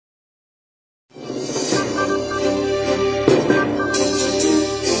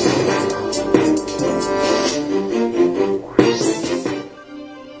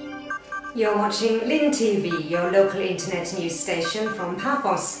watching Lin TV, your local internet news station from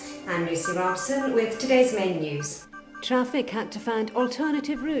Paphos. I'm Lucy Robson with today's main news. Traffic had to find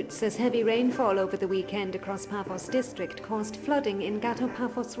alternative routes as heavy rainfall over the weekend across Paphos district caused flooding in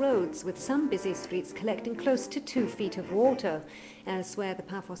Gato-Paphos roads, with some busy streets collecting close to 2 feet of water. Elsewhere, the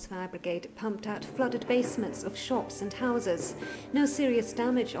Paphos Fire Brigade pumped out flooded basements of shops and houses. No serious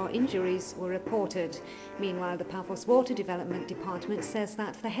damage or injuries were reported. Meanwhile, the Paphos Water Development Department says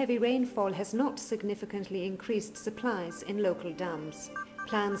that the heavy rainfall has not significantly increased supplies in local dams.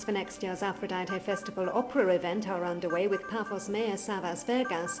 Plans for next year's Aphrodite Festival Opera event are underway, with Paphos Mayor Savas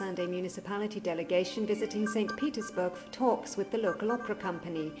Vergas and a municipality delegation visiting St. Petersburg for talks with the local opera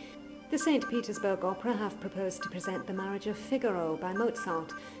company. The St. Petersburg Opera have proposed to present The Marriage of Figaro by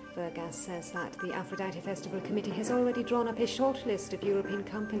Mozart. Vergas says that the Aphrodite Festival Committee has already drawn up a short list of European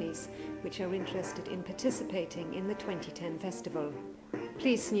companies which are interested in participating in the 2010 festival.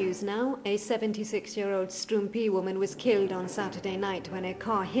 Police news now. A 76-year-old Strumpy woman was killed on Saturday night when a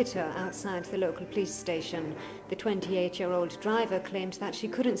car hit her outside the local police station. The 28-year-old driver claimed that she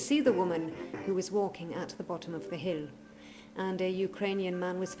couldn't see the woman, who was walking at the bottom of the hill. And a Ukrainian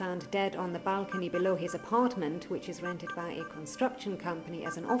man was found dead on the balcony below his apartment, which is rented by a construction company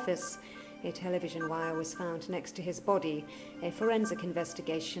as an office. A television wire was found next to his body. A forensic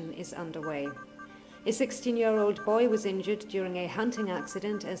investigation is underway. A 16-year-old boy was injured during a hunting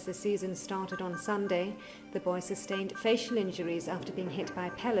accident as the season started on Sunday. The boy sustained facial injuries after being hit by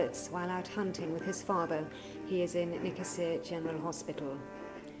pellets while out hunting with his father. He is in Nicosia General Hospital.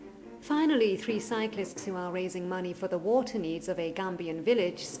 Finally, 3 cyclists who are raising money for the water needs of a Gambian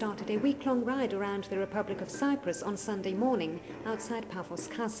village started a week-long ride around the Republic of Cyprus on Sunday morning outside Paphos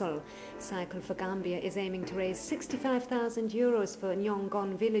Castle. Cycle for Gambia is aiming to raise €65,000 for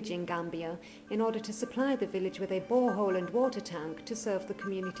Nyongon village in Gambia in order to supply the village with a borehole and water tank to serve the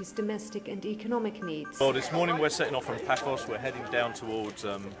community's domestic and economic needs. Well, this morning we're setting off from Paphos. We're heading down towards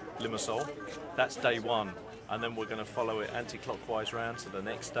Limassol. That's day 1. And then we're going to follow it anti-clockwise round. So the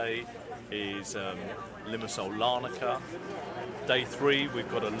next day is Limassol Larnaca. Day 3 we've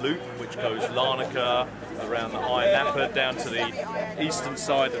got a loop which goes Larnaca around the Ayia Napa down to the eastern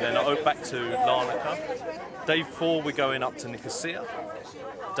side and then back to Larnaca. Day 4 we're going up to Nicosia.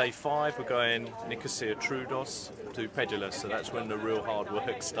 Day 5 we're going Nicosia Troodos to Pedulus, so that's when the real hard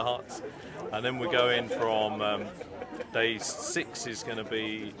work starts. And then we're going from day 6 is going to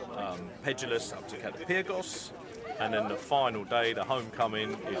be Pedulus up to Katapyrgos, and then the final day, the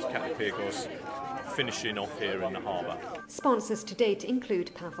homecoming, is Katapyrgos, finishing off here in the harbour. Sponsors to date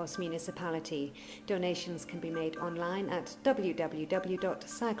include Paphos Municipality. Donations can be made online at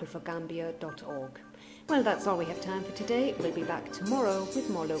www.cycleforgambia.org. Well, that's all we have time for today. We'll be back tomorrow with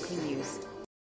more local news.